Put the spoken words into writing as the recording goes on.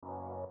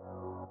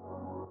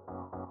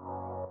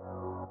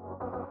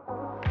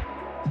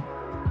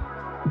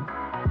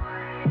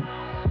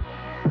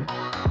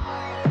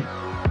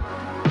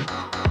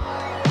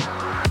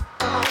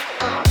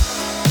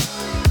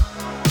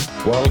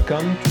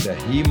Welcome to the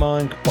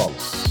HemOnc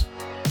Pulse,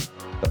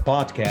 the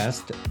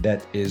podcast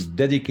that is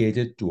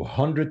dedicated to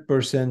 100%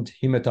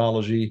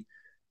 hematology,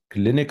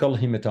 clinical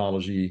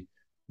hematology,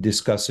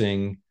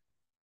 discussing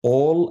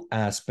all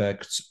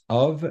aspects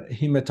of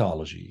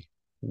hematology,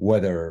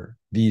 whether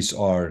these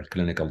are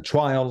clinical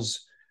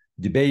trials,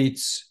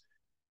 debates,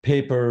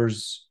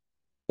 papers,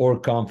 or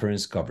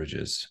conference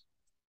coverages.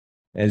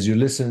 As you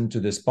listen to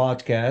this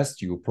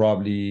podcast, you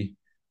probably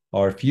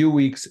are a few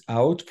weeks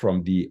out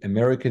from the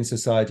American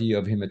Society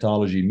of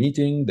Hematology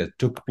meeting that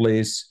took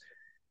place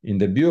in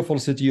the beautiful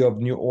city of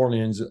New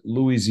Orleans,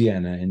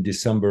 Louisiana in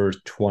December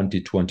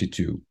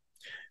 2022.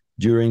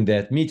 During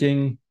that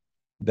meeting,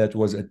 that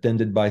was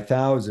attended by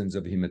thousands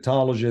of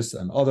hematologists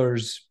and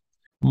others,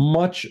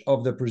 much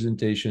of the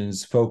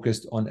presentations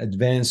focused on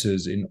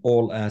advances in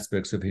all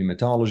aspects of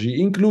hematology,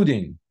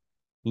 including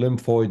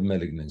lymphoid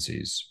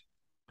malignancies.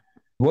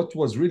 What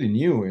was really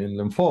new in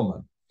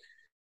lymphoma?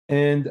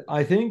 And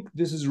I think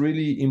this is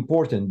really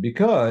important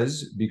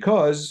because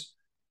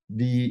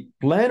the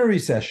plenary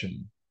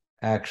session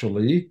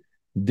actually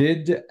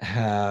did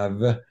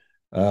have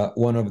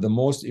one of the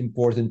most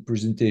important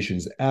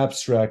presentations.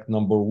 Abstract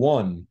number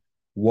 1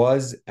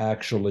 was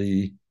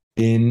actually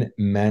in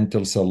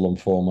mantle cell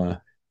lymphoma,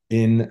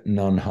 in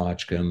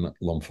non-Hodgkin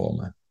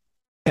lymphoma.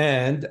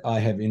 And I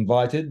have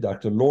invited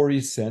Dr.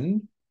 Laurie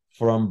Sehn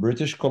from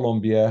British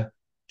Columbia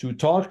to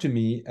talk to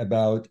me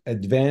about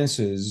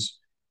advances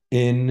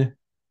in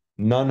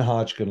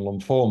non-Hodgkin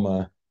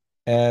lymphoma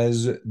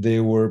as they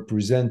were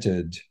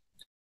presented.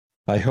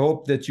 I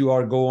hope that you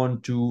are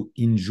going to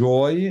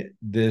enjoy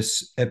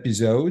this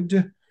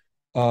episode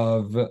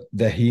of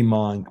the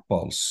HemOnc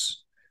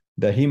Pulse.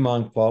 The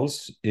HemOnc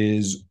Pulse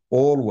is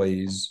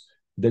always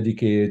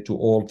dedicated to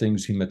all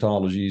things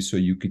hematology, so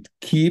you could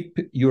keep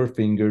your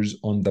fingers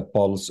on the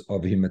pulse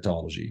of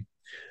hematology.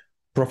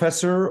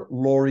 Professor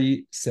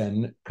Laurie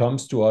Sehn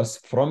comes to us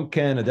from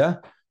Canada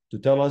to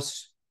tell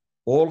us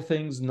all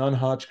things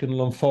non-Hodgkin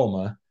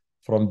lymphoma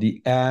from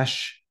the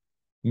ASH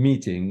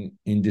meeting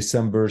in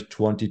December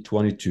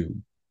 2022.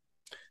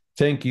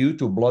 Thank you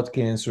to Blood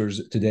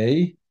Cancers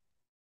Today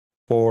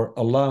for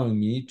allowing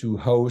me to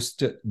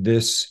host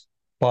this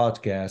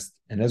podcast.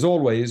 And as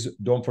always,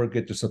 don't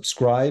forget to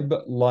subscribe,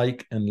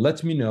 like, and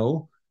let me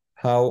know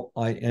how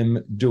I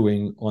am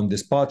doing on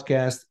this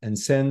podcast, and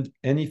send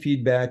any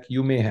feedback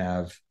you may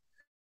have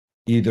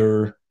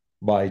either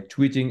by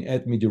tweeting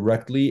at me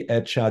directly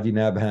at Chadi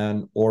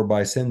Nabhan, or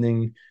by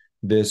sending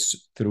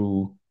this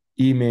through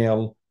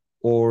email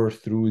or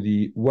through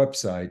the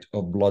website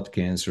of Blood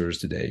Cancers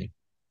Today.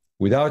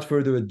 Without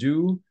further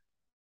ado,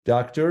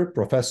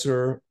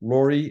 Professor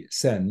Laurie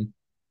Sehn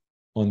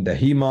on the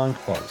HemOnc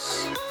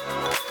Pulse.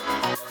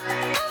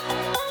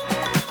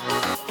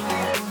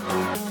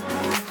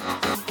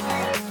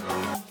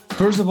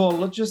 First of all,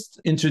 let's just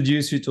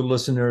introduce you to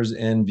listeners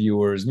and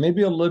viewers,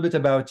 maybe a little bit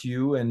about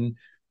you and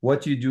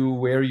what you do,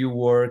 where you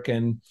work,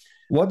 and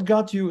what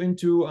got you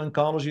into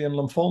oncology and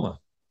lymphoma.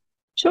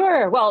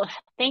 Sure. Well,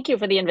 thank you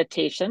for the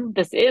invitation.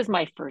 This is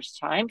my first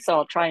time, so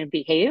I'll try and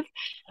behave.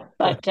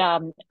 But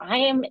I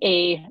am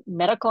a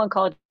medical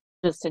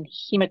oncologist and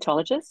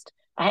hematologist.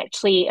 I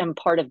actually am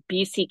part of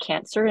BC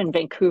Cancer in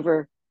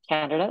Vancouver,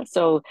 Canada.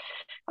 So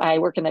I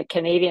work in the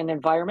Canadian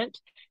environment.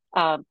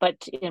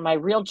 But in my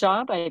real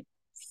job, I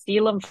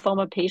see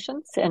lymphoma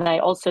patients, and I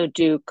also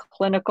do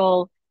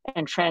clinical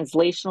and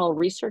translational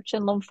research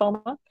in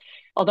lymphoma.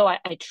 Although I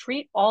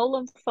treat all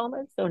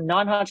lymphomas, so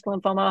non-Hodgkin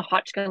lymphoma,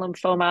 Hodgkin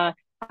lymphoma,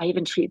 I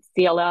even treat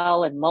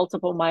CLL and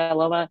multiple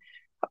myeloma.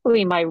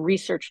 Probably my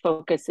research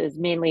focus is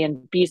mainly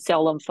in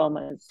B-cell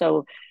lymphomas.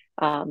 So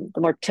the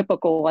more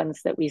typical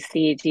ones that we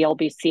see,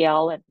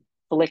 DLBCL and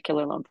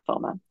follicular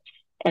lymphoma.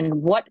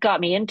 And what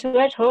got me into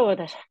it?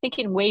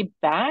 Thinking way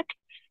back,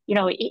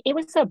 it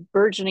was a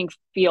burgeoning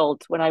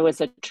field when I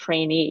was a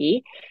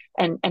trainee.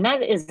 And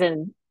that is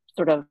in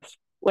sort of,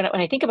 when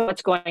I think about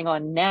what's going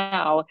on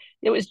now,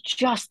 it was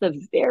just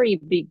the very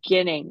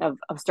beginning of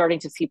starting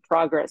to see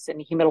progress in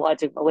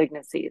hematologic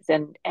malignancies.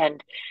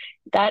 And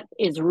that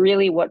is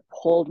really what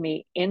pulled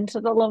me into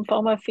the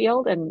lymphoma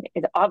field. And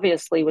it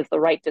obviously was the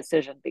right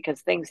decision,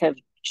 because things have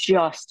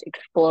just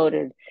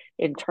exploded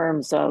in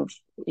terms of,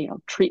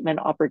 treatment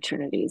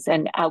opportunities,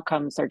 and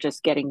outcomes are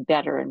just getting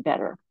better and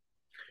better.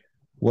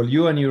 Well,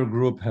 you and your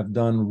group have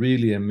done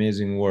really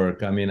amazing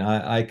work. I mean,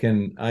 I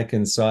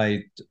can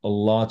cite a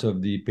lot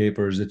of the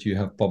papers that you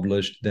have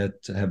published that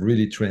have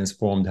really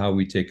transformed how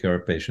we take care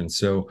of patients.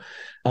 So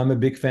I'm a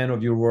big fan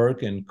of your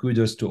work, and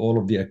kudos to all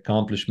of the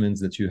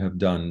accomplishments that you have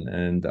done.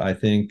 And I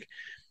think,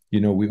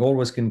 we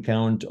always can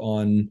count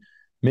on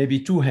maybe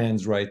two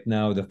hands right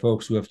now, the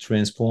folks who have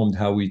transformed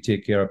how we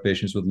take care of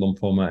patients with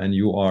lymphoma, and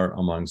you are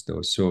amongst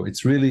those. So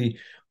it's really,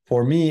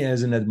 for me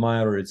as an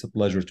admirer, it's a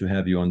pleasure to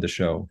have you on the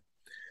show.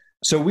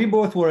 So we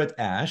both were at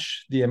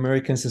ASH, the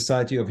American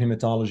Society of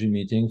Hematology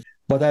meeting,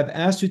 but I've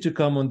asked you to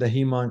come on the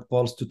HemOnc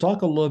Pulse to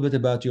talk a little bit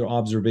about your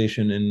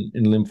observation in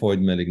lymphoid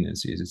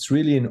malignancies. It's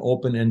really an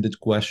open-ended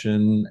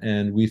question,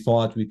 and we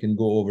thought we can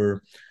go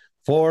over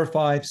 4,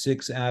 5,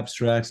 6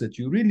 abstracts that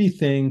you really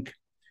think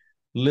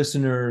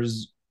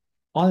listeners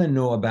ought to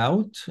know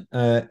about,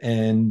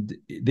 and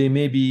they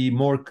may be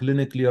more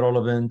clinically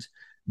relevant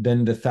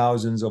than the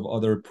thousands of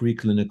other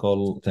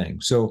preclinical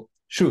things. So,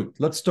 shoot,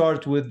 let's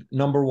start with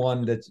number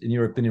one that, in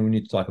your opinion, we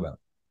need to talk about.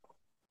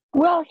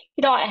 Well,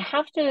 I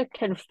have to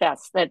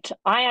confess that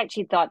I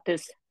actually thought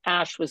this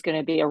ASH was going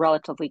to be a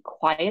relatively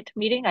quiet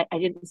meeting. I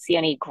didn't see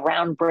any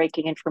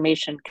groundbreaking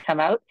information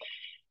come out.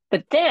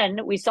 But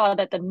then we saw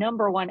that the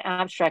number one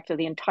abstract of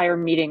the entire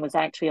meeting was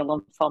actually a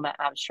lymphoma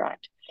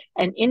abstract.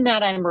 And in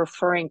that, I'm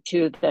referring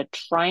to the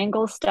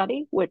Triangle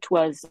study, which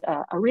was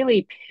a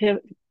really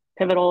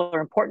pivotal or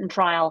important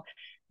trial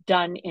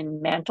done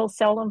in mantle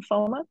cell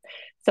lymphoma.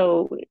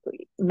 So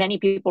many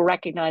people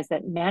recognize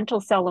that mantle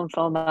cell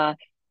lymphoma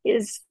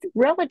is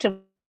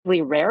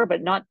relatively rare,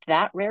 but not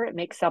that rare. It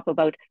makes up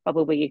about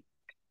probably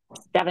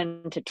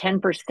 7 to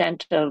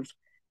 10% of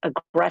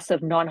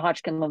aggressive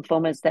non-Hodgkin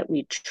lymphomas that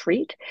we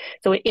treat.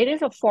 So it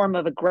is a form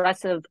of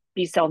aggressive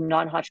B-cell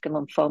non-Hodgkin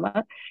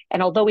lymphoma.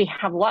 And although we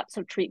have lots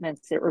of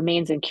treatments, it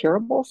remains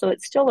incurable. So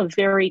it's still a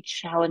very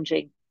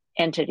challenging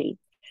entity.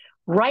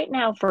 Right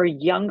now, for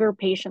younger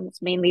patients,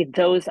 mainly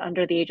those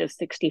under the age of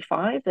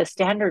 65, the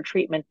standard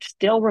treatment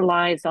still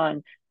relies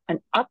on an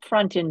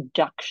upfront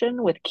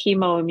induction with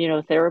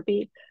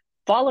chemoimmunotherapy,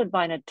 followed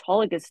by an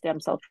autologous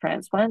stem cell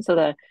transplant, so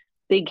the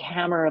big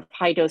hammer of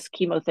high-dose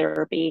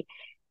chemotherapy,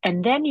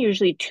 and then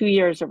usually 2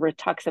 years of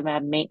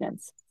rituximab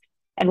maintenance.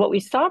 And what we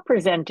saw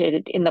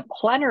presented in the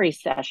plenary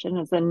session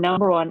as the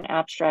number one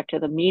abstract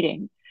of the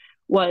meeting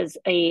was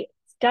a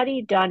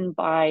study done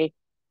by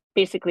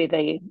basically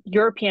the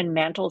European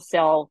mantle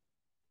cell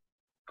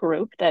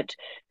group that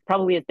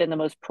probably has been the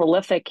most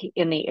prolific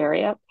in the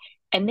area.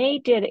 And they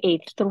did a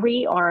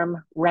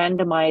 3-arm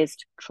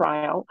randomized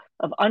trial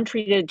of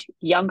untreated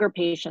younger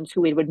patients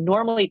who we would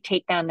normally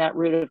take down that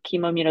route of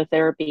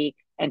chemoimmunotherapy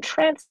and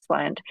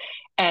transplant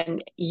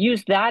and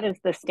use that as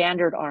the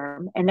standard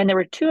arm. And then there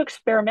were 2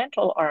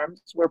 experimental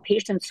arms where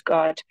patients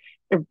got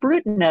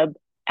ibrutinib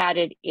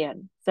added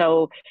in.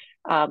 So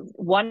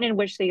one in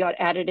which they got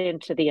added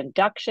into the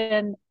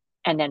induction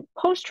and then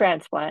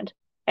post-transplant,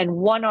 and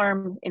one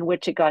arm in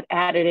which it got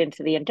added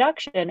into the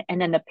induction, and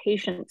then the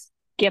patient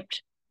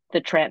skipped the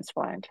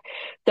transplant.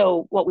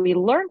 So what we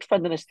learned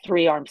from this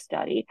 3-arm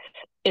study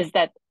is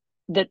that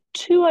the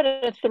 2 out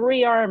of the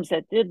 3 arms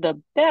that did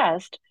the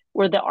best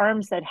were the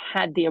arms that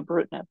had the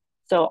ibrutinib.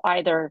 So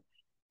either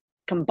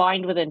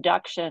combined with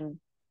induction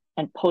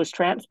and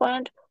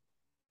post-transplant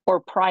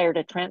or prior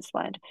to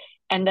transplant.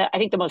 And I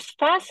think the most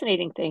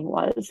fascinating thing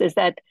is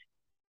that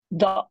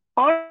the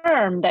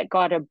arm that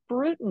got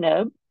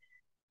ibrutinib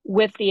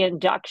with the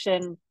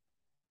induction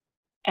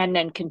and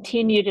then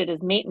continued it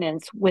as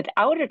maintenance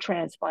without a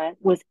transplant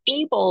was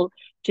able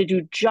to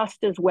do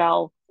just as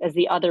well as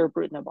the other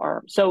ibrutinib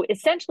arm. So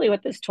essentially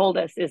what this told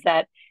us is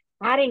that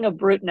adding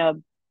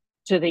ibrutinib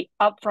to the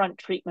upfront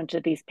treatment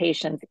of these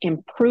patients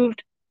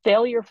improved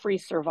failure-free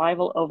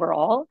survival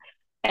overall,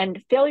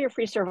 and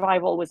failure-free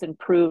survival was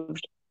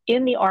improved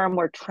in the arm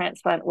where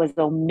transplant was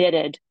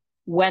omitted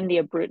when the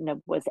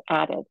ibrutinib was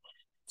added.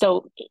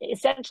 So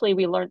essentially,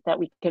 we learned that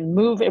we can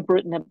move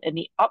ibrutinib in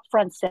the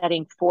upfront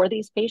setting for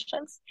these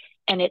patients,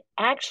 and it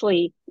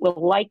actually will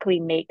likely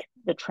make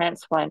the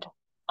transplant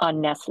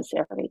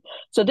unnecessary.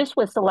 So this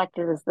was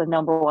selected as the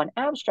number one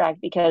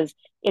abstract because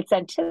it's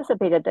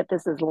anticipated that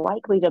this is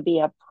likely to be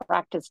a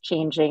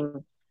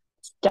practice-changing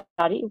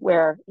study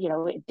where,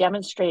 it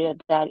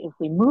demonstrated that if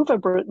we move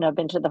ibrutinib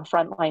into the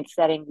frontline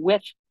setting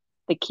with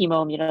the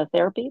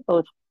chemoimmunotherapy,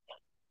 both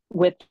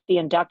with the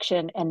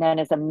induction and then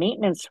as a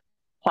maintenance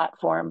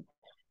platform,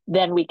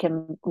 then we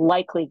can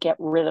likely get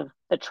rid of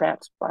the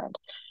transplant.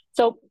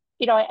 So,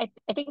 I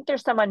think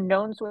there's some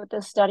unknowns with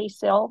this study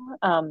still.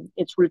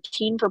 It's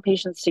routine for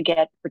patients to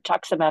get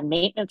rituximab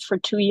maintenance for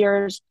 2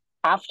 years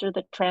after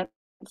the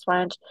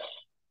transplant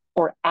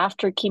or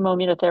after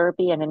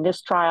chemoimmunotherapy. And in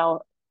this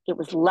trial, it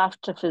was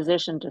left to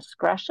physician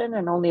discretion,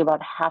 and only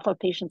about half of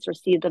patients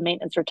received the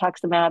maintenance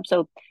rituximab.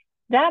 So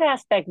that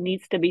aspect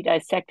needs to be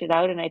dissected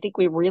out. And I think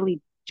we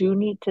really do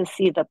need to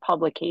see the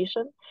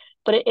publication.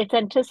 But it's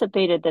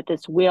anticipated that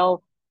this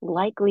will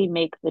likely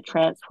make the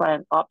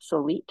transplant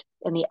obsolete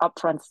in the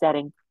upfront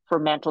setting for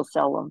mantle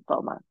cell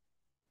lymphoma.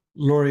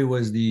 Laurie,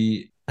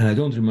 and I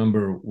don't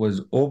remember,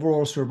 was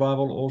overall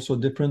survival also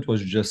different?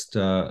 Was just,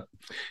 I'm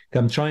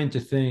trying to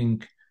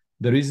think.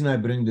 The reason I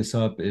bring this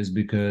up is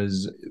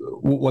because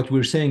what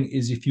we're saying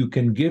is if you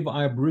can give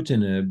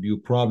ibrutinib, you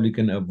probably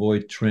can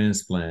avoid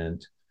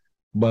transplant.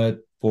 But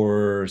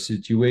for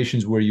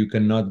situations where you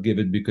cannot give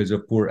it because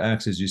of poor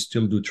access, you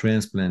still do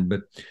transplant.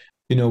 But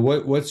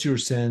what's your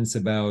sense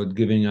about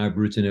giving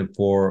ibrutinib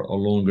for a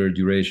longer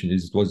duration?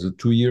 Was it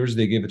 2 years?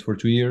 They gave it for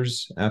 2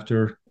 years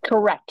after?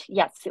 Correct.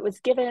 Yes, it was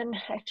given.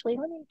 Actually,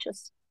 let me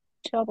just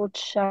double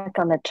check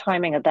on the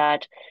timing of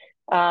that.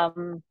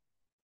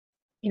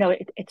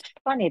 It's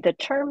funny. The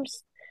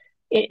terms,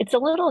 it's a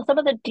little. Some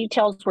of the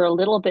details were a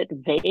little bit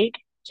vague,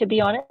 to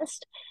be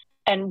honest.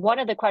 And one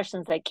of the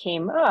questions that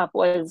came up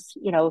was,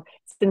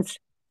 since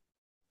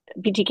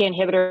BTK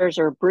inhibitors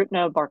or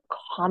ibrutinib are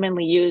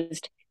commonly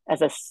used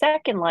as a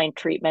second line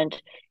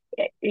treatment,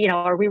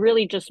 are we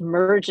really just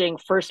merging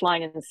first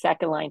line and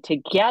second line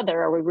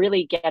together? Are we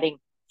really getting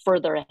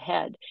further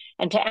ahead?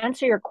 And to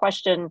answer your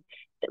question,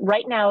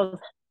 right now,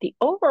 the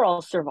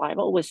overall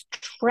survival was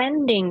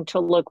trending to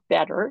look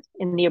better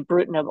in the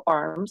ibrutinib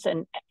arms,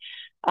 and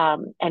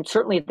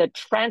certainly the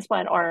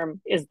transplant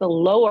arm is the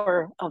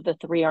lower of the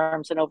three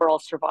arms in overall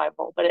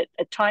survival, but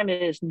at time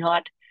it is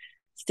not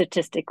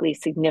statistically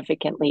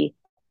significantly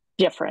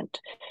different.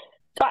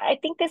 So I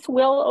think this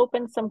will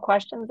open some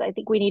questions. I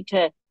think we need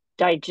to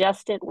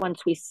digest it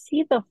once we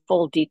see the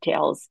full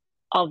details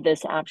of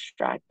this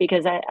abstract,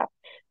 because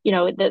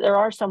there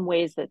are some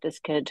ways that this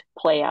could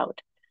play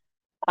out.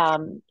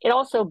 It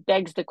also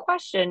begs the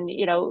question,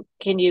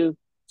 can you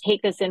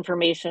take this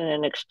information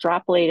and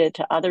extrapolate it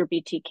to other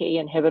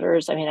BTK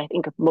inhibitors? I mean, I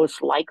think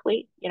most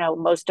likely,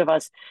 most of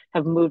us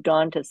have moved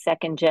on to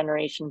second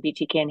generation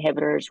BTK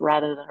inhibitors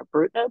rather than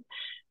ibrutinib.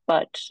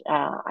 But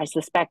I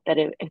suspect that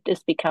if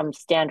this becomes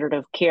standard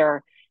of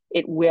care,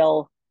 it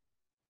will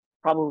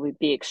probably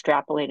be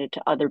extrapolated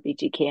to other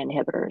BTK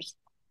inhibitors.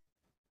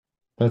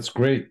 That's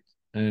great.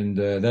 And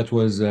that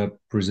was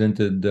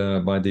presented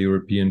by the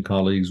European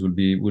colleagues. Will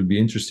be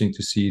interesting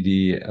to see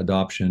the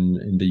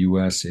adoption in the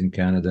US, in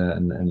Canada,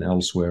 and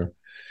elsewhere.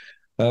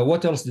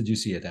 What else did you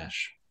see at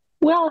ASH?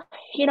 Well,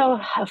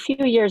 a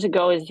few years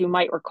ago, as you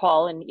might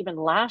recall, and even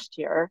last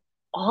year,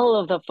 all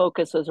of the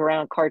focus was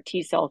around CAR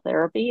T-cell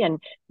therapy.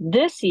 And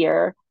this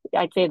year,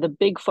 I'd say the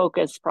big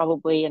focus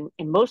probably in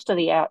most of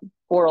the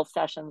oral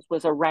sessions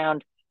was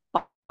around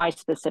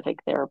bispecific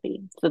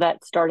therapy. So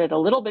that started a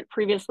little bit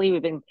previously.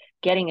 We've been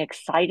getting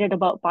excited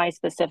about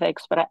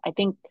bispecifics, but I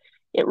think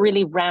it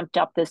really ramped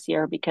up this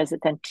year because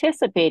it's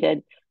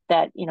anticipated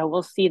that,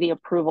 we'll see the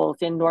approvals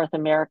in North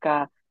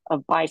America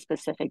of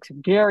bispecifics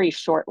very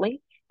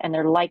shortly, and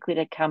they're likely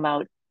to come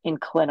out in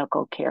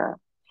clinical care.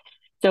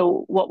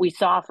 So what we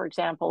saw, for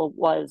example,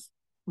 was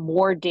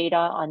more data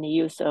on the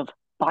use of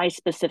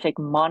bispecific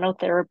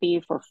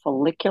monotherapy for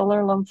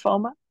follicular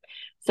lymphoma.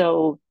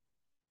 So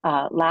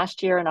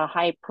last year in a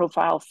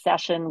high-profile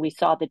session, we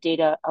saw the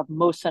data of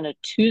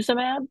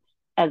mosunetuzumab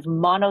as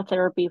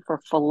monotherapy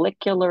for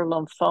follicular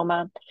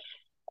lymphoma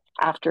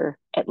after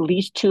at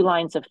least 2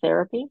 lines of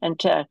therapy. And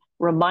to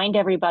remind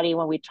everybody,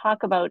 when we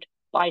talk about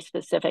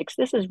bispecifics,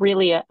 this is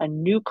really a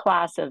new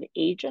class of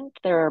agent.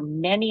 There are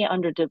many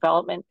under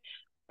development,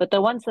 but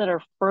the ones that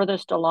are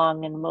furthest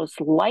along and most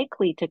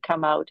likely to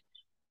come out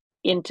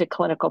into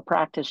clinical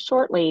practice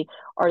shortly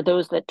are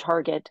those that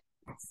target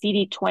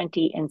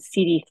CD20 and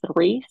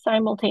CD3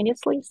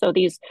 simultaneously. So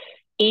these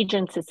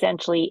agents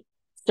essentially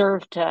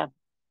serve to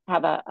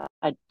have a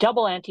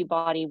double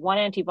antibody. One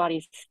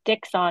antibody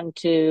sticks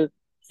onto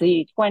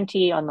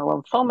CD20 on the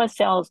lymphoma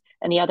cells,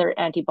 and the other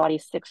antibody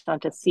sticks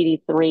onto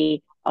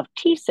CD3 of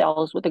T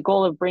cells, with the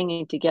goal of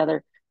bringing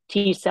together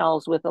T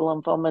cells with the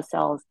lymphoma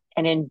cells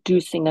and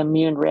inducing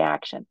immune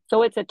reaction.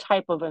 So it's a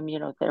type of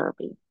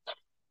immunotherapy.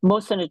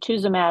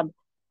 Mosunetuzumab,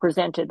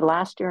 presented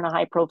last year in a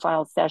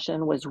high-profile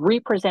session, was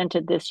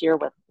represented this year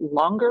with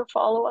longer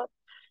follow-up.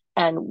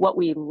 And what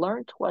we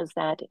learned was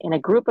that in a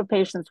group of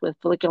patients with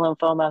follicular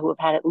lymphoma who have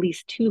had at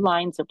least 2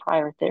 lines of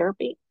prior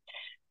therapy,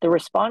 the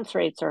response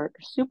rates are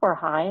super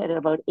high at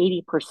about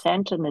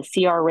 80%, and the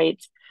CR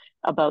rates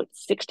about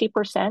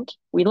 60%.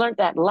 We learned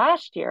that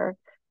last year.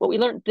 What we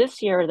learned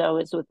this year, though,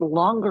 is with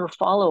longer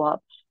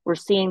follow-up, we're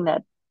seeing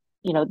that,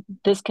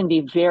 this can be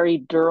very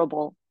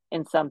durable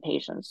in some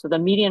patients. So the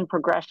median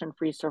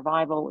progression-free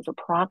survival was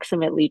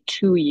approximately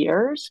 2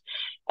 years.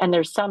 And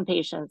there's some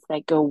patients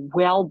that go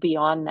well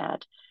beyond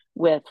that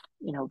with,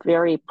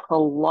 very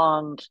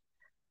prolonged,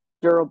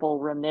 durable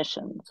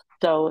remissions.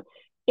 So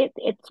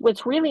it's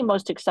what's really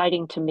most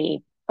exciting to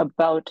me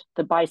about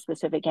the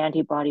bispecific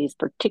antibodies,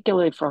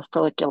 particularly for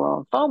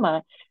follicular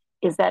lymphoma,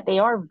 is that they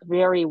are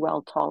very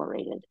well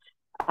tolerated.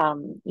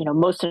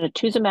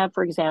 Mosunetuzumab,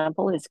 for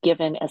example, is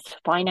given as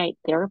finite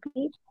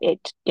therapy.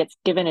 It gets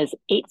given as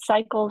 8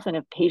 cycles, and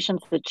if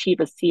patients achieve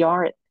a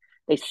CR,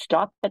 they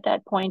stop at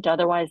that point.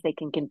 Otherwise, they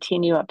can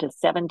continue up to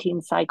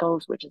 17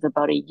 cycles, which is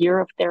about a year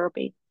of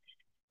therapy.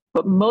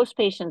 But most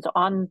patients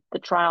on the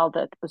trial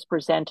that was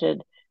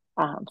presented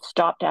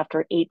stopped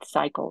after 8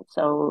 cycles.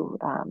 So,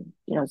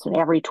 it's an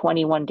every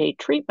 21-day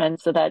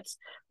treatment. So that's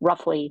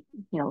roughly,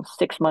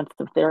 6 months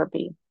of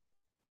therapy.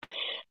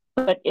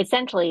 But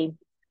essentially,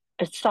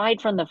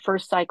 aside from the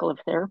first cycle of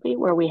therapy,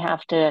 where we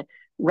have to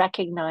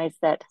recognize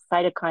that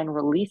cytokine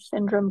release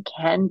syndrome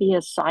can be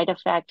a side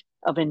effect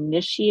of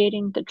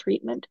initiating the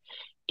treatment,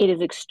 it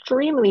is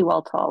extremely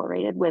well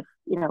tolerated with,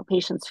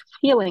 patients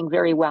feeling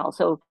very well.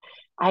 So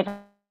I've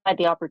had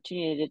the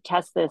opportunity to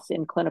test this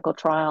in clinical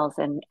trials,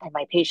 and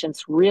my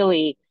patients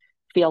really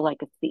feel like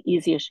it's the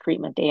easiest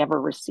treatment they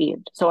ever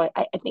received. So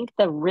I think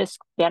the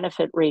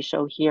risk-benefit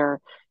ratio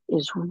here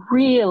is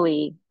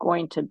really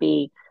going to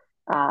be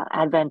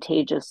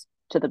advantageous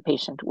to the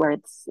patient, where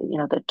it's,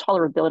 the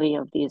tolerability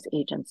of these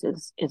agents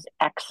is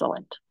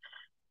excellent.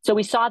 So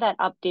we saw that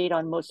update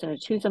on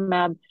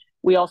mosunetuzumab.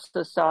 We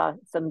also saw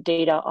some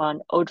data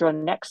on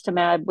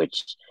odronextamab,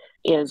 which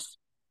is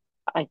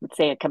I would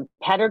say, a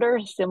competitor,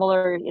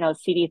 similar,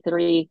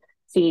 CD3,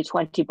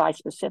 CD20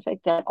 bispecific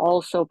that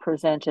also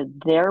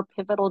presented their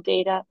pivotal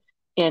data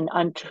in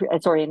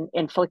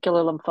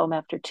follicular lymphoma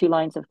after 2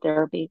 lines of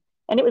therapy,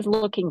 and it was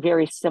looking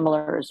very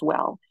similar as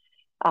well.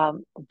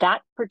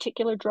 That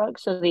particular drug,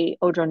 so the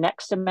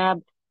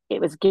odronextamab, it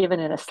was given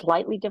in a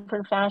slightly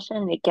different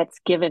fashion. It gets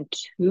given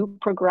to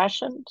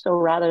progression, so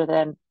rather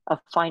than a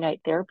finite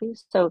therapy.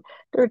 So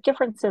there are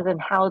differences in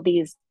how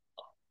these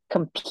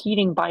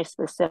competing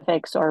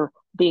bispecifics are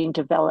being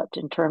developed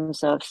in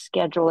terms of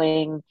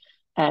scheduling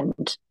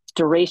and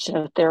duration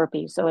of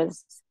therapy. So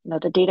as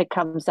the data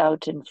comes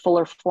out in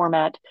fuller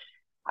format,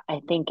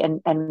 I think,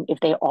 and if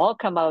they all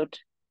come out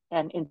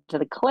and into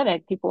the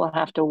clinic, people will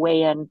have to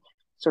weigh in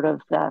sort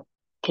of the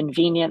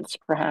convenience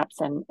perhaps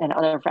and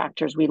other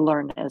factors we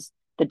learn as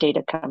the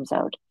data comes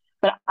out.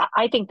 But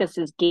I think this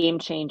is game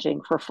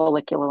changing for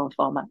follicular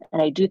lymphoma.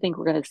 And I do think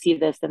we're going to see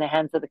this in the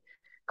hands of the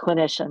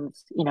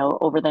clinicians,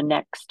 over the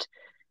next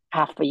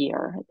half a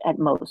year at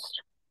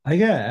most. I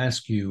gotta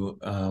ask you,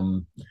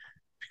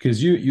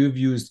 because you've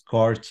used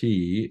CAR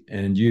T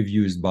and you've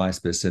used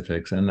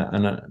bispecifics,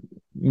 and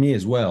me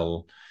as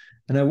well.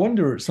 And I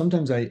wonder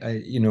sometimes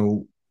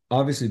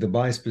obviously the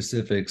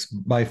bispecifics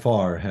by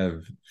far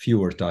have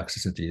fewer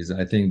toxicities.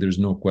 I think there's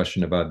no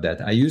question about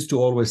that. I used to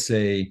always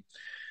say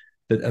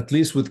that at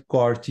least with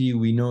CAR T,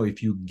 we know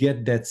if you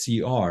get that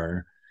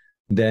CR,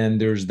 then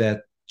there's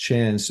that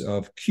chance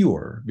of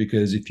cure,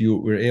 because if you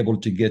were able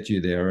to get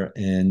you there,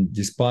 and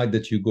despite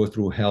that you go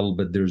through hell,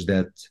 but there's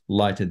that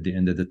light at the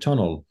end of the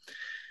tunnel.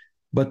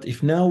 But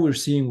if now we're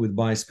seeing with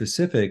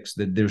bispecifics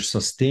that there's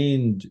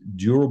sustained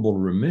durable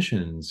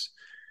remissions,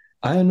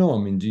 I don't know. I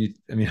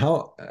mean,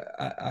 how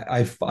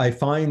I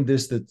find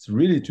this that's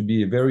really to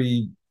be a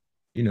very,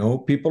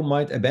 people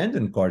might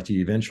abandon CAR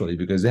T eventually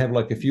because they have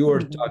like a fewer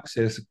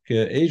toxic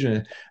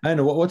agent. I don't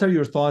know. What are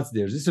your thoughts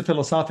there? Is this a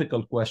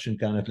philosophical question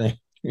kind of thing?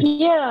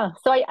 Yeah.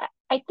 So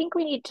I think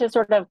we need to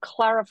sort of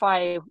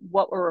clarify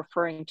what we're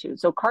referring to.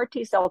 So CAR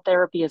T cell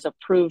therapy is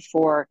approved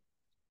for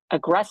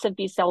aggressive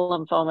B-cell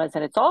lymphomas,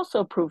 and it's also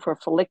approved for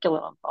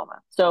follicular lymphoma.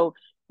 So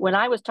when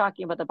I was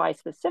talking about the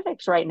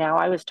bispecifics right now,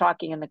 I was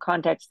talking in the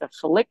context of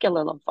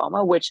follicular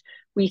lymphoma, which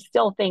we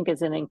still think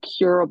is an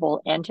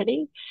incurable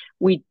entity.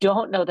 We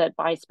don't know that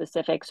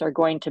bispecifics are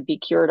going to be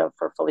curative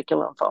for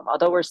follicular lymphoma,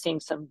 although we're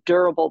seeing some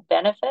durable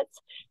benefits.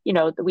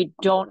 We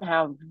don't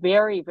have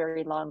very,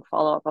 very long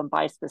follow-up on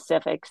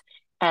bispecifics.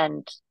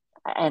 And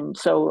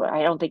so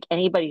I don't think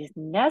anybody's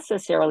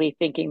necessarily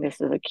thinking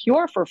this is a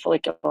cure for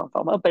follicular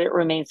lymphoma, but it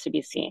remains to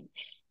be seen.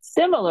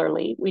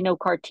 Similarly, we know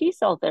CAR T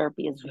cell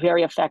therapy is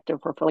very effective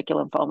for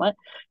follicular lymphoma,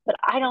 but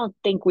I don't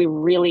think we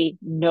really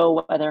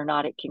know whether or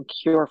not it can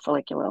cure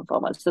follicular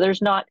lymphoma. So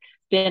there's not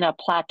been a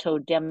plateau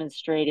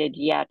demonstrated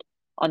yet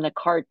on the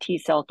CAR T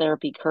cell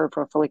therapy curve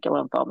for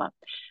follicular lymphoma.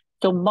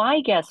 So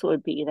my guess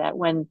would be that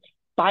when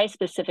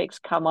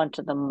bispecifics come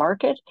onto the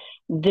market,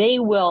 they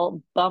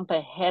will bump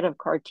ahead of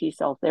CAR T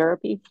cell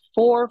therapy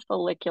for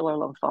follicular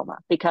lymphoma,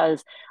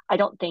 because I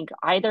don't think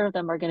either of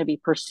them are going to be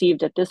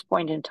perceived at this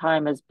point in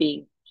time as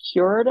being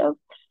curative.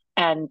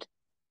 And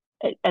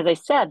as I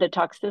said, the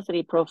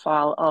toxicity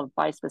profile of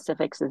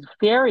bispecifics is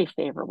very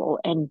favorable,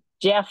 and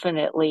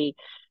definitely,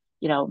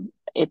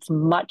 it's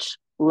much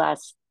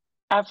less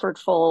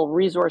effortful,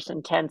 resource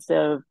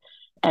intensive,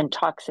 and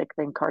toxic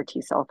than CAR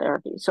T cell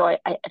therapy. So I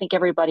think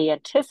everybody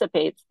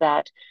anticipates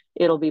that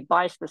it'll be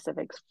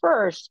bispecifics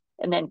first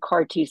and then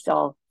CAR T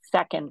cell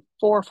second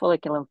for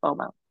follicular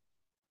lymphoma.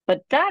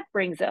 But that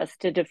brings us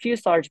to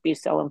diffuse large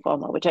B-cell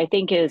lymphoma, which I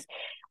think is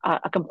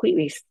a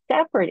completely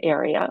separate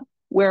area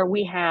where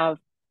we have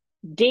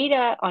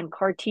data on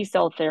CAR T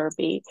cell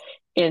therapy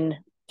in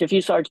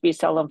diffuse large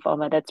B-cell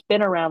lymphoma that's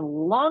been around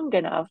long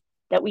enough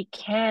that we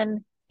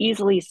can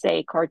easily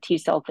say CAR T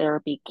cell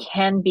therapy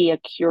can be a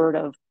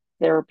curative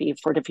therapy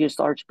for diffuse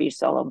large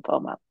B-cell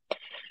lymphoma.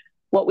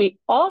 What we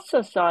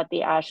also saw at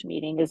the ASH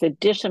meeting is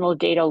additional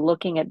data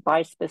looking at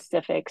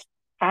bispecifics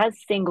as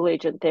single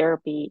agent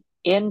therapy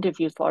in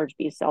diffuse large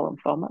B-cell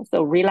lymphoma,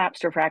 so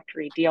relapsed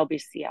refractory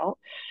DLBCL.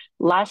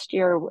 Last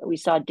year, we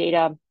saw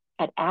data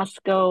at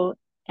ASCO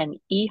and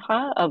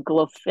EHA of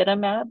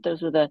glofitamab.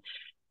 Those were the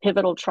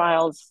pivotal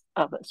trials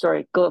of,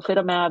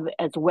 glofitamab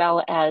as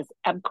well as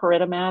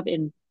epcoritamab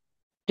in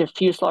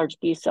diffuse large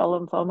B-cell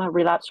lymphoma,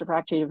 relapsed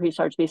refractory diffuse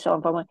large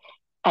B-cell lymphoma.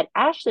 At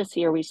ASH this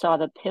year, we saw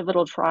the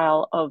pivotal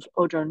trial of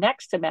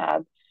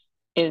odronextamab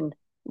in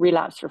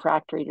relapsed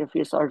refractory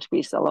diffuse large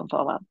B-cell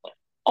lymphoma.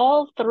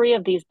 All 3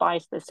 of these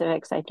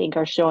bispecifics, I think,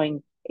 are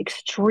showing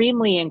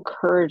extremely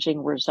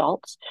encouraging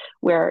results,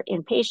 where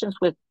in patients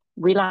with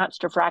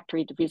relapsed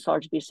refractory diffuse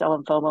large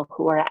B-cell lymphoma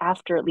who are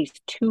after at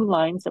least 2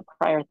 lines of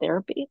prior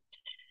therapy,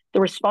 the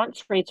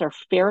response rates are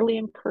fairly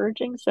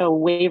encouraging, so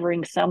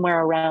wavering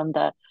somewhere around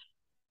the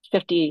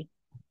 50%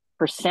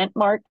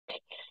 mark.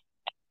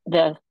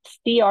 The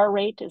CR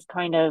rate is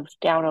kind of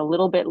down a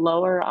little bit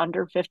lower,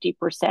 under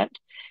 50%,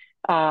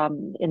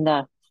 in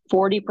the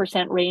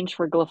 40% range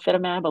for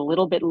glofitamab, a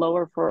little bit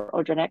lower for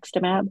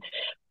odronextamab.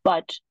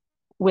 But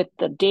with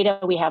the data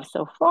we have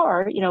so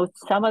far,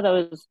 some of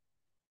those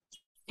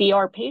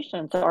CR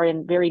patients are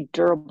in very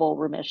durable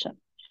remission.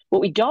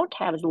 What we don't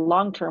have is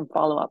long-term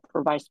follow-up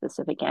for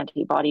bispecific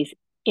antibodies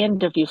in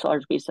diffuse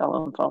large B-cell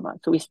lymphoma.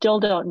 So we still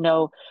don't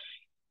know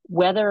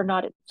whether or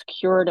not it's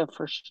curative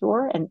for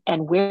sure,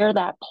 and where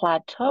that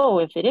plateau,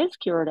 if it is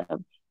curative,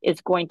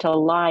 is going to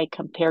lie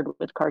compared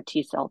with CAR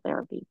T-cell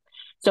therapy.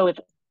 So if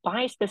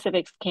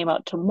bispecifics came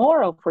out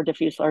tomorrow for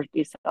diffuse large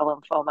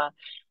B-cell lymphoma,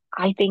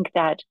 I think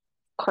that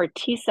CAR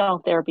T-cell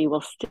therapy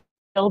will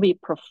still be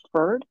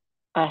preferred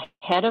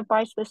ahead of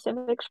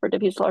bispecifics for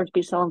diffuse large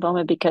B-cell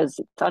lymphoma because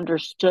it's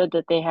understood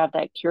that they have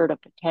that curative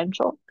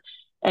potential.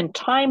 And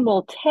time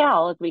will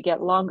tell as we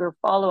get longer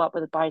follow-up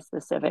with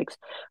bispecifics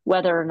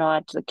whether or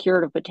not the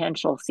curative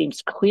potential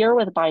seems clear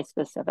with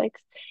bispecifics.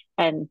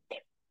 And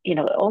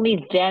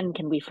only then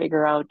can we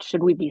figure out,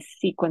 should we be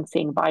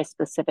sequencing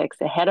bispecifics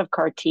ahead of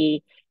CAR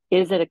T?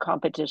 Is it a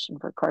competition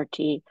for CAR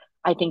T?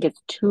 I think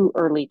it's too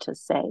early to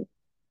say.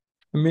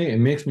 It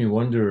makes me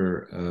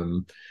wonder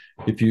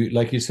if you,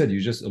 like you said, you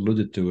just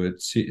alluded to it,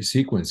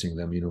 sequencing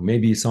them.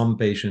 Maybe some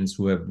patients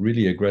who have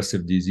really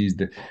aggressive disease,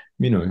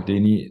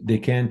 they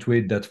can't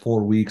wait that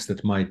 4 weeks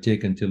that might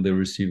take until they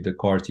receive the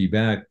CAR T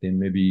back. Then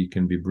maybe it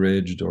can be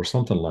bridged or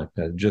something like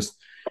that. Just,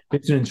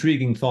 it's an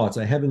intriguing thought.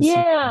 I haven't seen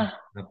it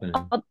happening.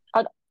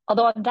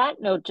 Although on that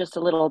note, just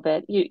a little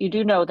bit, you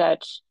do know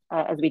that,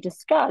 as we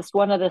discussed,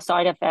 one of the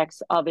side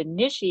effects of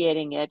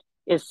initiating it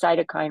is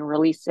cytokine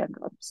release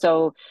syndrome.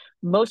 So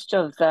most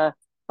of the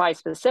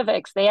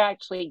bispecifics, they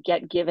actually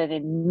get given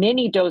in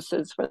mini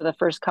doses for the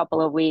first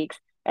couple of weeks.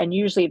 And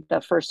usually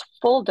the first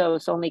full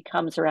dose only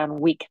comes around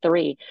week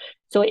 3.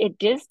 So it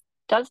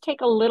does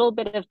take a little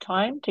bit of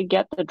time to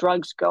get the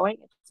drugs going.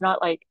 It's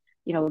not like,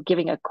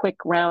 giving a quick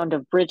round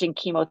of bridging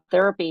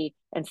chemotherapy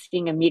and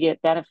seeing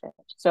immediate benefit.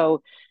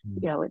 So,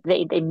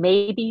 they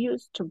may be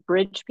used to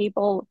bridge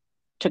people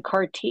to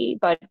CAR T,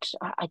 but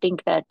I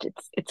think that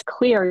it's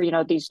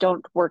clear, these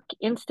don't work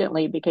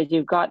instantly because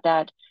you've got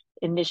that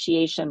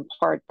initiation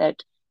part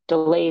that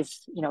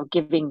delays,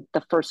 giving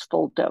the first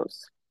full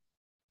dose.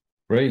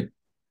 Great.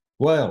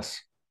 What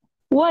else?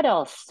 What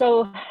else?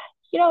 So,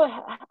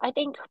 I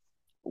think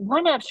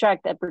one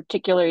abstract that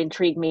particularly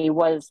intrigued me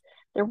was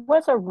there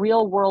was a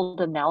real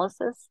world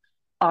analysis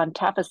on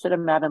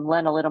tafasitamab and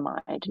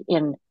lenalidomide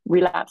in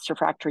relapsed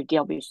refractory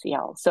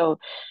DLBCL. So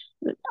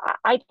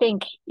I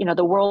think,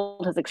 the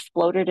world has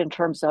exploded in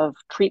terms of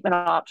treatment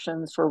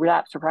options for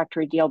relapsed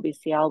refractory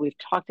DLBCL. We've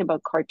talked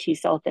about CAR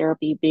T-cell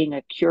therapy being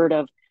a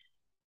curative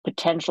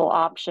potential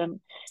option.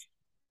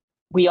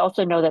 We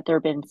also know that there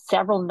have been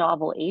several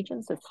novel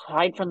agents,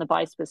 aside from the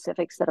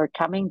bispecifics that are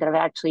coming, that have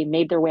actually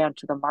made their way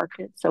onto the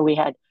market. So we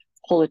had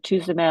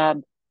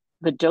polatuzumab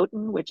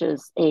vedotin, which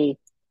is a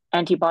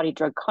antibody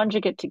drug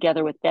conjugate,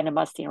 together with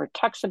bendamustine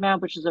rituximab,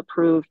 which is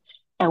approved.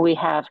 And we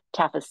have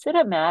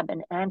tafasitamab,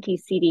 an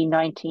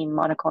anti-CD19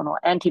 monoclonal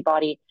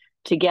antibody,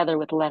 together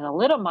with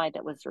lenalidomide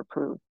that was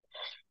approved.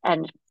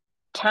 And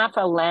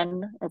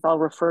Tafa-Len, as I'll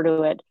refer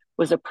to it,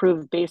 was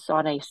approved based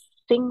on a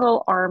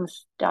single-arm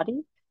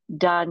study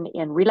done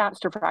in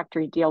relapsed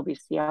refractory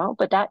DLBCL.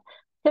 But that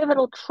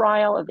pivotal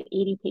trial of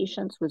 80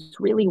 patients was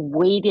really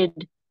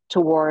weighted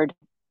toward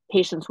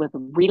patients with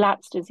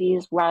relapsed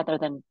disease rather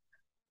than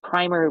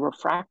primary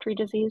refractory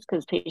disease,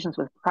 because patients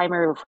with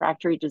primary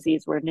refractory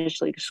disease were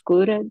initially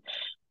excluded.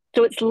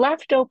 So it's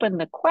left open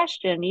the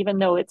question, even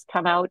though it's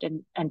come out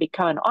and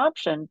become an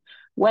option,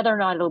 whether or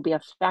not it'll be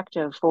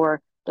effective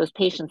for those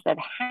patients that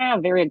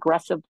have very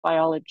aggressive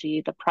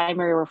biology, the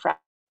primary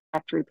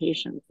refractory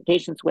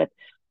patients with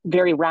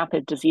very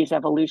rapid disease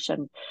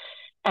evolution.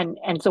 And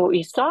so what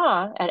we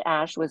saw at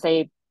ASH was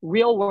a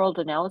real world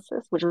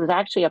analysis, which was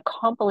actually a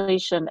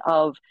compilation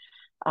of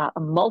a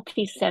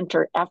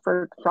multi-center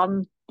effort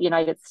from the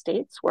United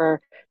States,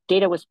 where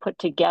data was put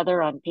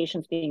together on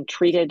patients being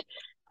treated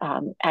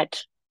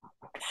at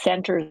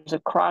centers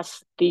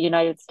across the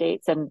United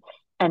States.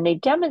 And they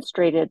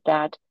demonstrated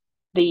that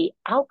the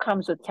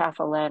outcomes with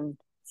Tafa-Len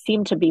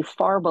seemed to be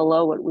far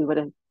below what we would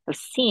have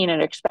seen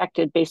and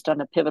expected based on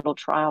the pivotal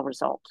trial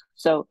result.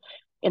 So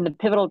in the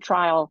pivotal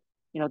trial,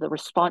 the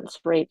response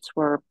rates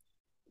were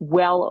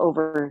well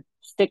over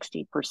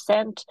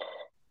 60%.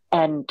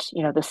 And,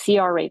 the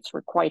CR rates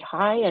were quite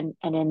high. And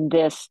in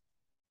this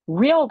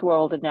real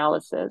world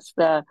analysis,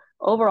 the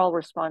overall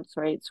response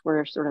rates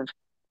were sort of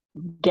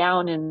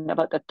down in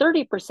about the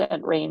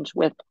 30% range,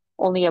 with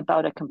only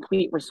about a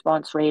complete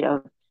response rate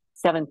of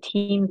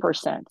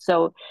 17%.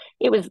 So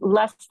it was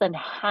less than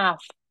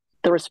half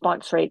the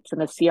response rates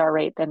and the CR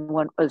rate than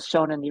what was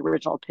shown in the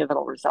original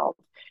pivotal result.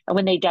 And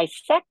when they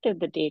dissected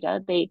the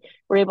data, they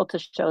were able to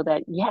show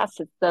that, yes,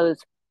 it's those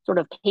sort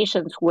of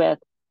patients with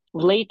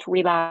late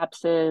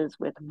relapses,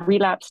 with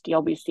relapsed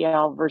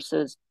DLBCL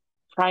versus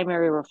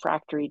primary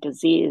refractory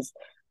disease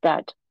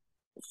that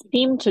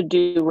seemed to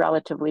do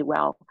relatively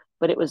well,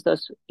 but it was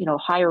those,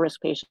 higher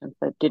risk patients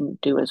that didn't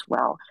do as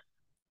well.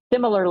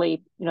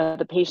 Similarly,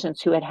 the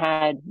patients who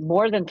had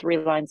more than 3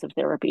 lines of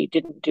therapy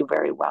didn't do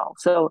very well.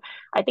 So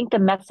I think the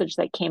message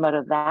that came out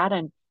of that,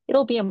 and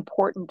it'll be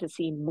important to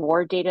see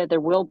more data. There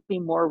will be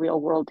more real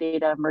world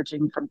data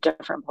emerging from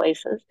different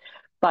places.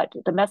 But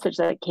the message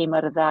that came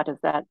out of that is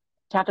that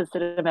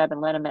tafasitamab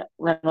and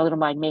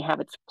lenalidomide may have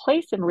its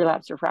place in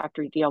relapsed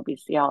refractory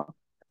DLBCL,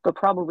 but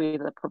probably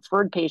the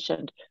preferred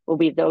patient will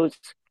be those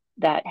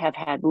that have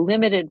had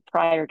limited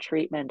prior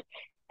treatment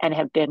and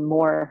have been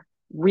more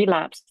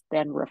relapsed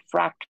than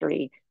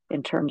refractory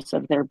in terms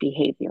of their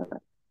behavior.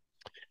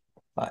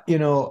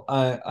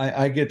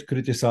 I get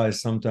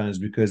criticized sometimes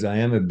because I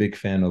am a big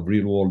fan of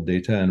real world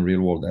data and real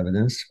world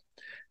evidence,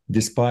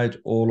 despite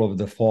all of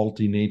the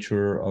faulty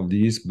nature of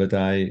these. But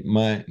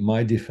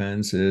my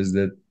defense is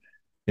that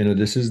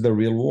this is the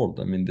real world.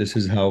 I mean, this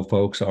is how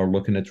folks are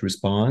looking at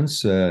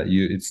response.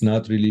 It's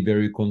not really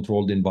very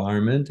controlled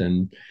environment,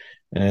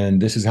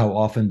 and this is how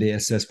often they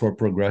assess for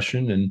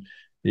progression. And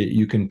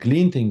you can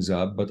clean things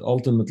up, but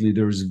ultimately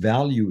there's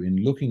value in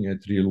looking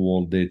at real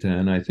world data.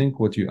 And I think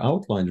what you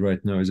outlined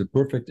right now is a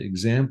perfect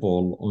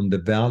example on the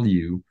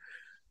value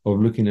of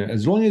looking at,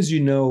 as long as you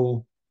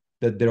know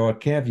that there are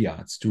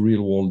caveats to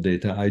real world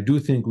data, I do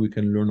think we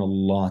can learn a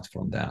lot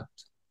from that.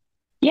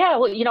 Yeah,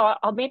 well,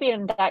 I'll maybe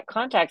in that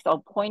context, I'll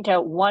point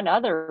out one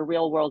other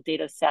real world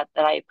data set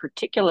that I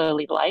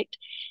particularly liked.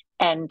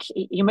 And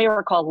you may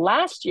recall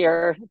last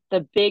year,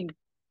 the big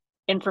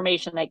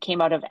information that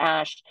came out of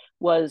ASH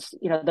was,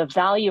 the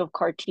value of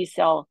CAR T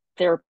cell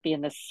therapy in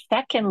the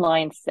second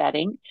line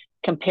setting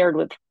compared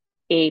with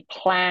a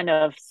plan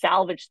of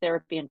salvage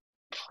therapy and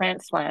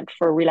transplant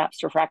for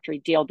relapsed refractory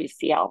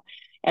DLBCL.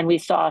 And we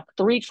saw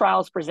 3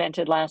 trials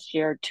presented last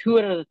year. 2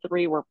 out of the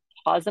 3 were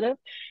positive.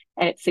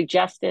 And it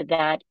suggested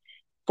that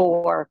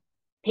for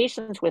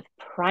patients with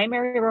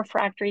primary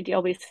refractory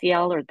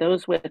DLBCL or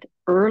those with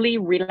early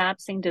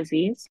relapsing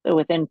disease, so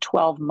within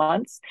 12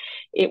 months,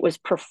 it was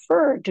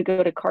preferred to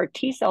go to CAR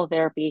T cell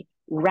therapy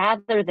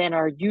rather than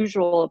our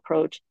usual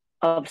approach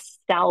of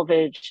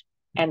salvage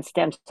and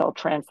stem cell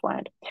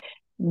transplant.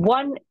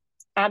 One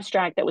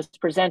abstract that was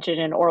presented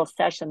in an oral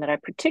session that I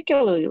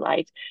particularly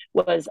liked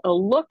was a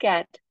look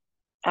at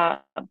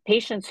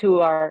patients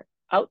who are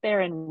out there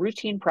in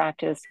routine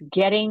practice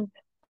getting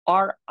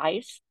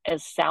R-ICE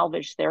as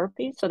salvage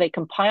therapy. So they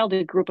compiled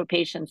a group of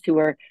patients who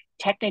were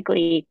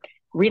technically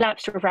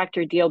relapsed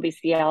refractory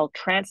DLBCL,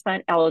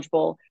 transplant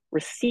eligible,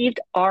 received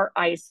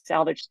R-ICE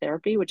salvage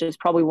therapy, which is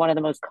probably one of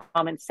the most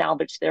common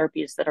salvage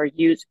therapies that are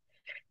used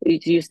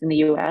in the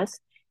US.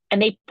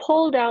 And they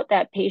pulled out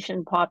that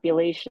patient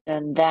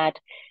population that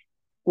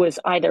was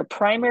either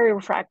primary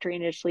refractory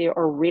initially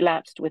or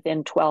relapsed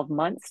within 12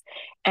 months.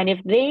 And if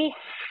they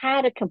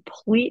had a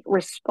complete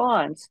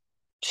response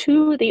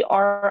to the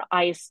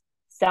R-ICE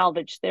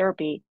salvage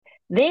therapy,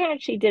 they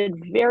actually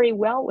did very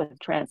well with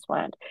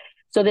transplant.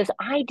 So this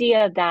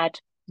idea that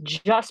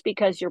just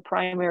because you're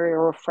primary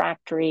or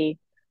refractory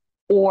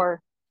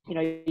or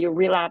you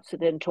relapse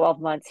within 12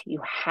 months,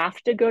 you have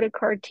to go to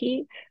CAR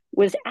T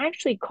was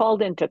actually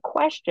called into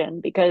question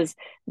because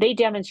they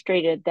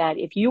demonstrated that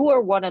if you were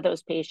one of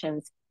those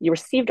patients, you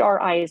received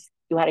R-ICE,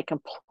 you had a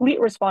complete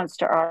response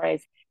to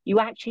R-ICE, you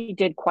actually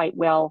did quite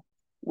well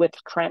with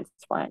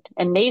transplant.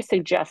 And they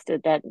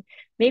suggested that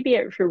maybe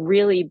it should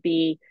really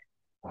be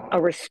a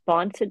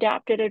response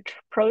adapted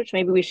approach.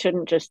 Maybe we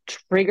shouldn't just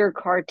trigger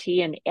CAR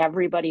T in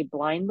everybody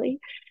blindly.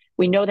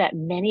 We know that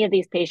many of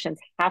these patients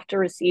have to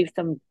receive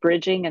some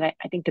bridging. And I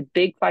think the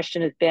big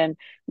question has been,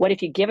 what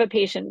if you give a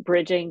patient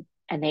bridging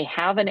and they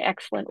have an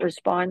excellent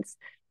response?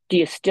 Do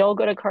you still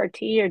go to CAR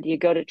T or do you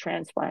go to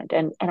transplant?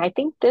 And I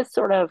think this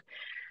sort of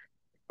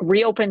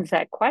reopens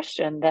that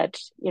question that,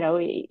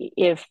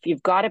 if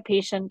you've got a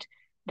patient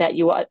that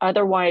you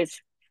otherwise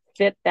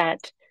fit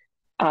that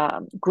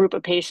group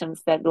of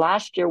patients that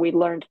last year we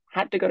learned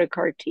had to go to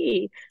CAR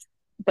T,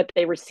 but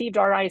they received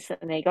R-ICE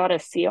and they got a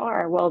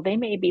CR, well, they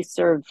may be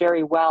served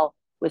very well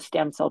with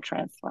stem cell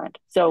transplant.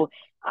 So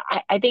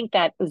I think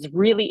that was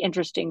really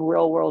interesting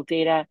real world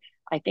data.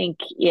 I think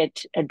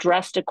it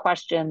addressed a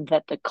question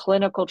that the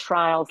clinical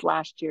trials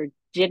last year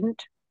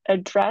didn't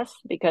address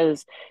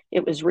because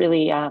it was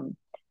really a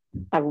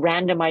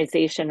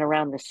randomization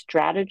around the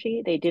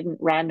strategy. They didn't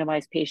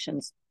randomize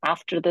patients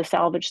after the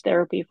salvage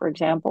therapy, for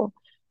example.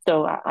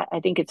 So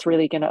I think it's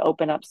really going to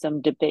open up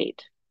some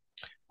debate.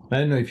 I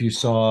don't know if you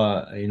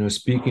saw,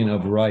 speaking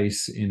of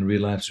rice in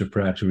relapse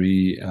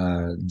refractory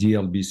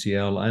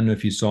DLBCL, I don't know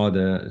if you saw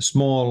the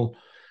small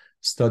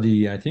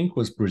study, I think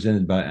was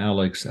presented by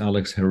Alex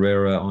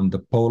Herrera on the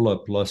Pola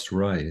plus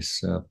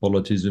rice,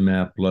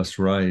 polatuzumab plus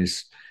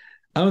rice.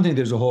 I don't think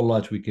there's a whole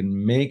lot we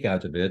can make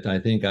out of it. I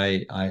think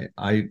I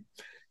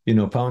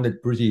found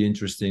it pretty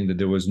interesting that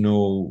there was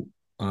no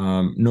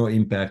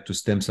impact to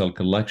stem cell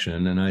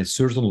collection. And I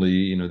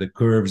certainly, the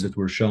curves that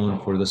were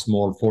shown for the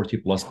small 40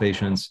 plus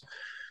patients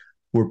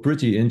were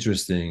pretty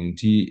interesting.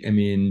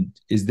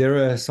 Is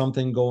there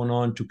something going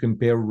on to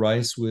compare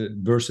rice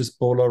versus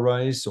Pola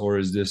rice, or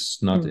is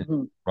this not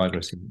in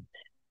progress?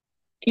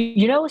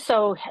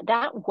 So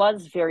that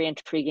was very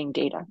intriguing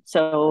data.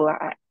 So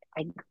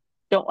I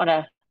don't want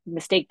to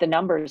mistake the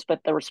numbers, but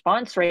the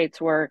response rates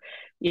were,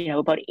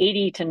 about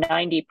 80 to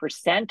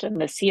 90%,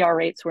 and the CR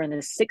rates were in the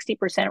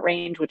 60%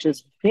 range, which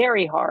is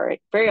very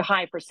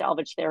high for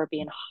salvage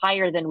therapy and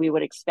higher than we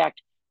would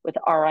expect with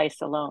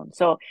R-ICE alone.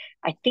 So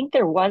I think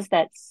there was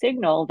that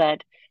signal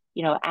that,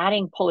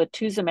 adding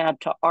polatuzumab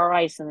to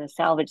R-ICE in the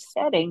salvage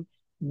setting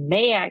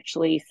may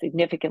actually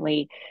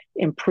significantly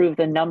improve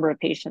the number of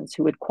patients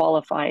who would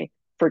qualify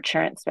for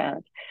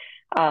transplant.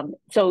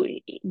 So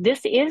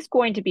this is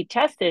going to be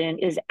tested and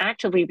is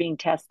actively being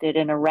tested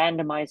in a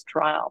randomized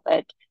trial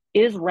that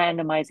is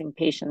randomizing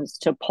patients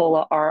to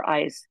Pola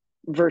R-ICE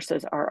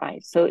versus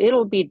R-ICE. So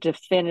it'll be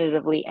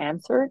definitively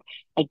answered.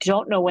 I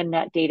don't know when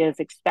that data is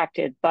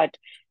expected, but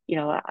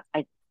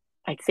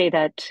I'd say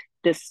that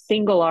this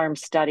single arm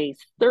study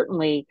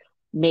certainly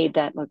made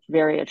that look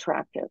very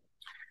attractive.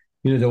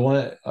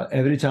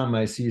 Every time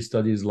I see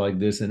studies like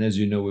this, and as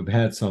you know, we've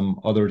had some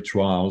other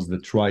trials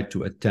that tried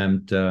to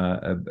attempt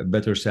a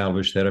better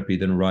salvage therapy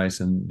than rice,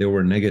 and they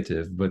were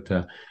negative. But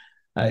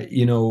I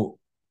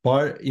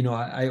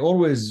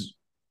always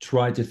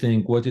try to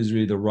think what is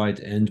really the right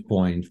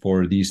endpoint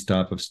for these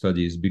type of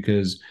studies,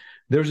 because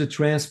there's a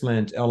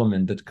transplant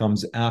element that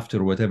comes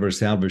after whatever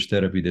salvage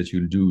therapy that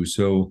you'll do.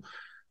 So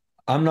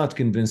I'm not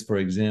convinced, for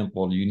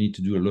example, you need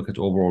to do a look at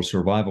overall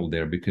survival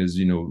there, because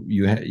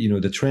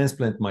the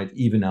transplant might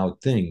even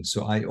out things.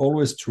 So I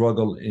always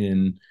struggle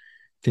in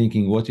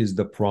thinking what is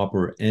the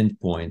proper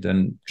endpoint,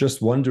 and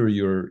just wonder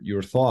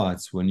your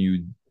thoughts when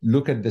you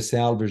look at the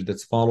salvage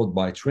that's followed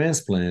by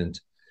transplant.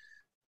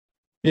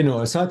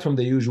 Aside from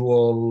the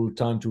usual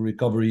time to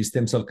recovery,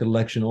 stem cell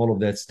collection, all of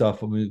that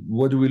stuff, I mean,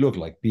 what do we look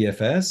like?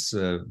 PFS,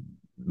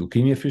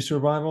 leukemia-free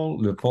survival,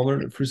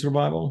 lymphoma-free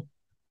survival?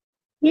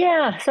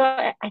 Yeah, so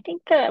I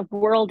think the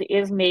world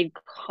is made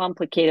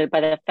complicated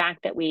by the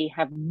fact that we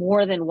have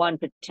more than one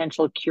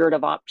potential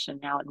curative option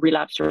now in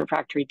relapsed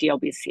refractory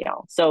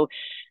DLBCL. So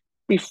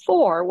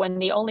before, when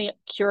the only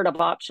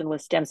curative option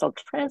was stem cell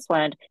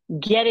transplant,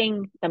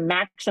 getting the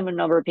maximum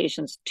number of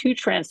patients to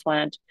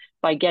transplant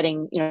by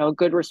getting a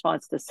good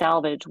response to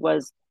salvage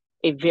was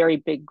a very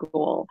big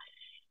goal.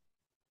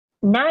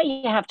 Now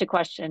you have to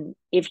question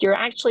if you're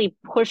actually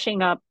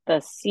pushing up the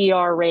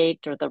CR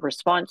rate or the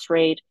response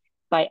rate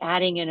by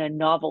adding in a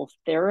novel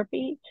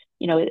therapy,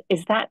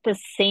 is that the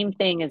same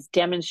thing as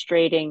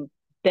demonstrating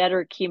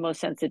better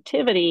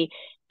chemosensitivity,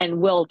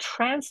 and will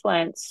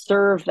transplant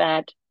serve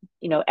that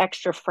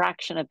extra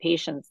fraction of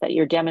patients that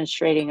you're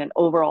demonstrating an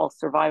overall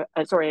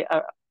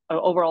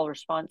overall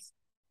response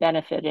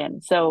benefit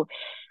in? So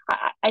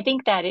I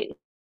think that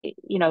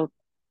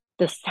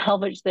the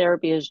salvage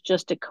therapy is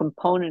just a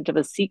component of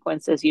a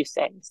sequence, as you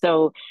say.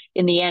 So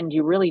in the end,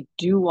 you really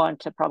do want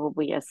to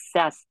probably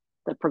assess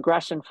the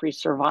progression-free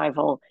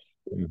survival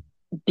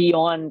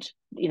beyond,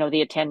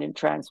 the attendant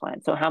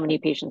transplant. So how many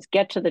patients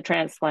get to the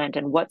transplant,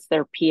 and what's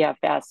their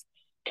PFS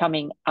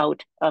coming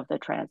out of the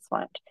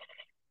transplant?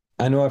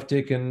 I know I've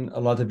taken a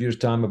lot of your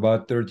time,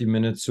 about 30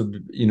 minutes. So,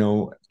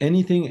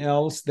 anything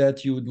else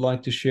that you would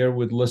like to share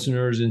with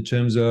listeners in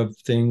terms of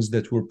things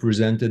that were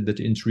presented that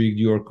intrigued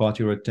you or caught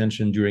your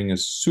attention during a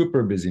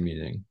super busy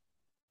meeting?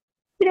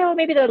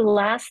 Maybe the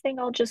last thing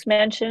I'll just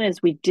mention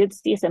is we did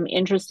see some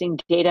interesting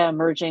data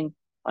emerging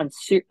on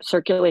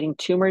circulating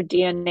tumor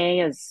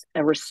DNA as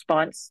a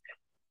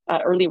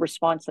early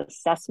response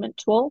assessment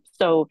tool.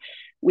 So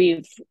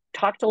we've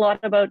talked a lot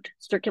about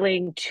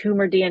circulating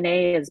tumor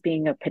DNA as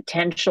being a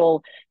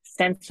potential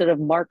sensitive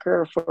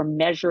marker for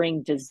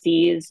measuring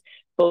disease,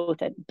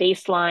 both at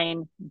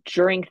baseline,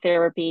 during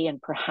therapy,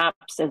 and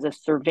perhaps as a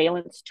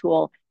surveillance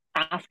tool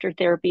after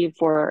therapy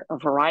for a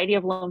variety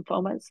of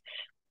lymphomas.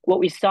 What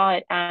we saw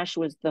at ASH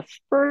was the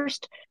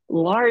first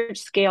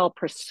large-scale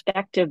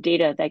prospective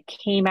data that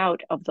came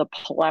out of the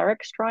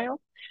POLARIX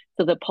trial.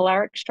 So the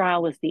POLARIX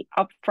trial was the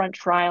upfront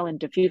trial in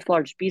diffuse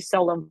large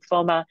B-cell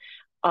lymphoma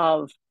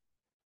of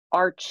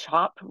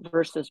R-CHOP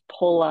versus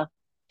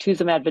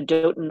polatuzumab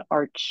vedotin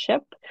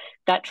R-CHP.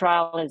 That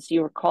trial, as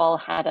you recall,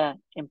 had an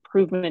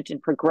improvement in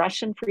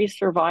progression-free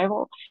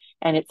survival,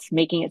 and it's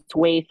making its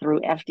way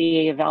through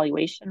FDA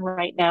evaluation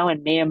right now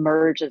and may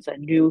emerge as a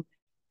new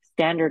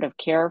standard of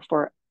care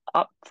for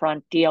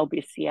upfront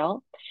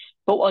DLBCL.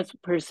 But what was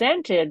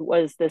presented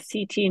was the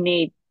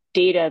ctDNA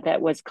data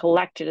that was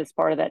collected as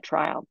part of that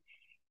trial.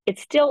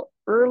 It's still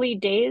early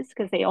days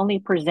because they only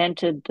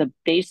presented the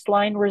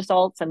baseline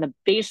results, and the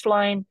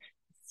baseline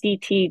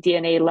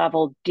ctDNA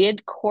level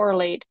did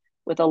correlate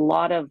with a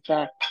lot of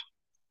the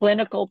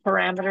clinical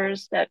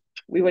parameters that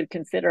we would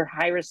consider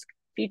high-risk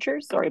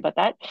features. Sorry about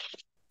that.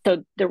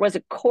 So there was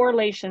a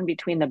correlation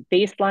between the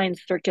baseline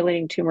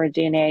circulating tumor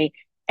DNA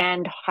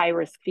and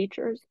high-risk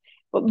features.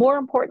 But more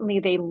importantly,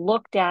 they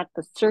looked at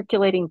the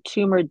circulating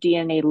tumor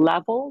DNA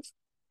levels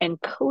and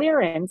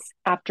clearance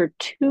after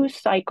 2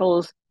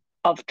 cycles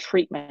of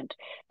treatment.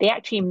 They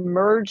actually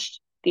merged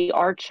the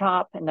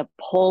R-CHOP and the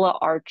POLA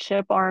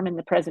R-CHP arm in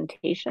the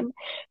presentation,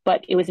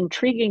 but it was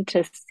intriguing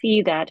to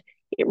see that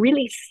it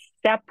really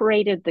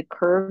separated the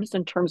curves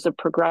in terms of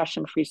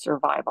progression-free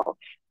survival.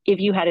 If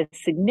you had a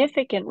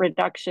significant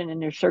reduction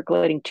in your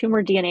circulating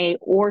tumor DNA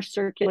or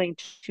circulating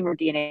tumor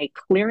DNA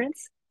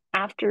clearance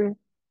after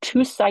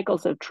 2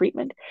 cycles of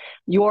treatment,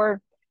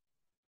 your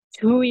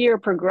 2-year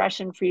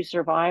progression-free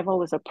survival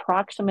was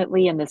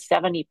approximately in the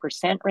 70%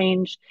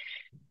 range.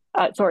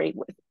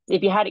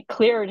 If you had it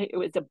cleared, it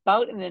was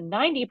about in the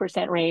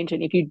 90% range.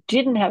 And if you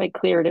didn't have it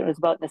cleared, it was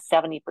about in the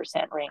 70%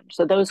 range.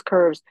 So those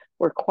curves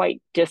were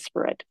quite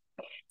disparate.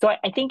 So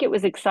I think it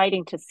was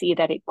exciting to see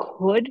that it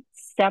could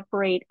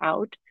separate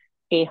out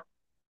a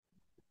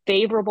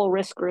favorable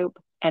risk group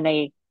and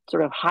a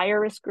sort of higher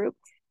risk group.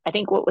 I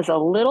think what was a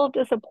little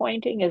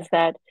disappointing is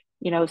that,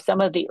 some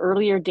of the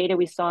earlier data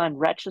we saw in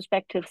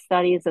retrospective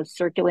studies of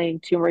circulating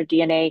tumor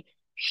DNA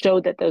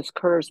showed that those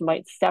curves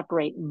might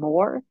separate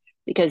more,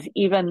 because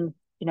even,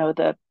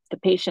 the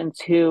patients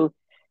who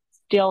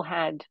still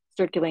had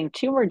circulating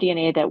tumor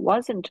DNA that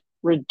wasn't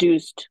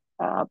reduced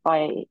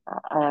by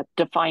a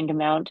defined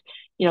amount,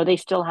 they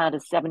still had a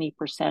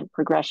 70%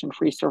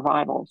 progression-free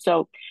survival.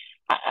 So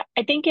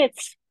I think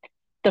it's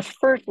the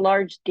first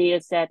large data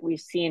set we've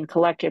seen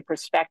collected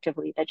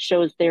prospectively that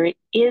shows there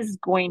is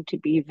going to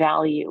be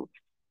value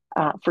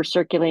for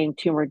circulating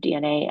tumor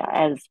DNA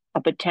as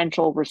a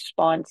potential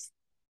response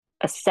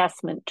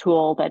assessment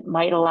tool that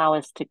might allow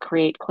us to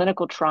create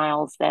clinical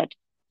trials that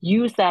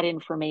use that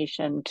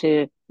information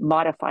to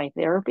modify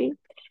therapy.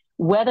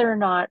 Whether or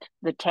not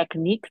the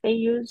technique they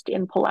used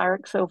in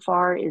Polaric so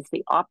far is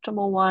the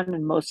optimal one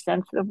and most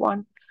sensitive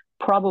one,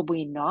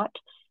 probably not.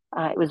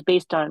 It was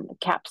based on a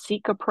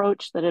CAP-seq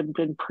approach that had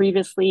been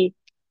previously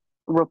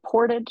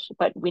reported,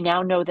 but we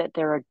now know that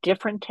there are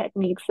different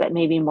techniques that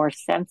may be more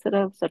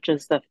sensitive, such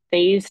as the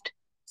phased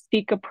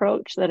seq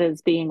approach that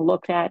is being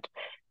looked at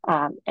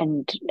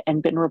and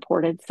been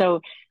reported.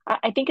 So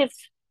I think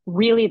it's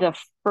really the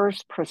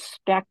first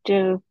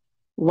prospective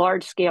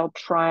large-scale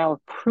trial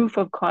proof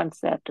of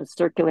concept of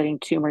circulating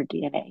tumor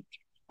DNA.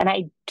 And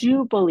I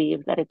do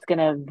believe that it's going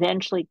to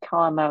eventually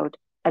come out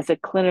as a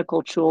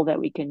clinical tool that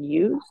we can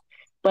use,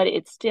 but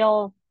it's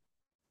still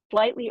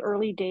slightly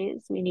early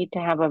days. We need to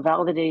have a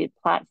validated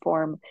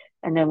platform,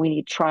 and then we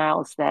need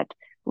trials that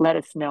let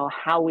us know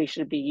how we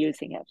should be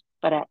using it.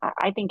 But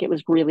I think it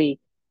was really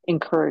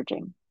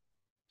encouraging.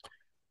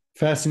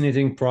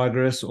 Fascinating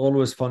progress.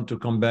 Always fun to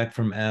come back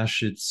from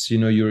ASH. It's,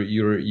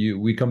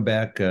 we come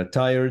back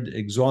tired,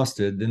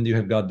 exhausted. Then you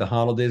have got the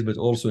holidays, but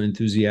also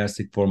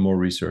enthusiastic for more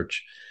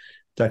research.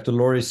 Dr.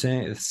 Laurie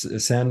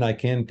Sehn, I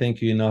can't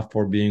thank you enough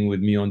for being with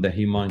me on the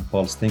HemOnc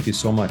Pulse. Thank you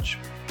so much.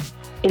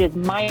 It is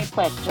my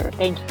pleasure.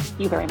 Thank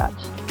you very much.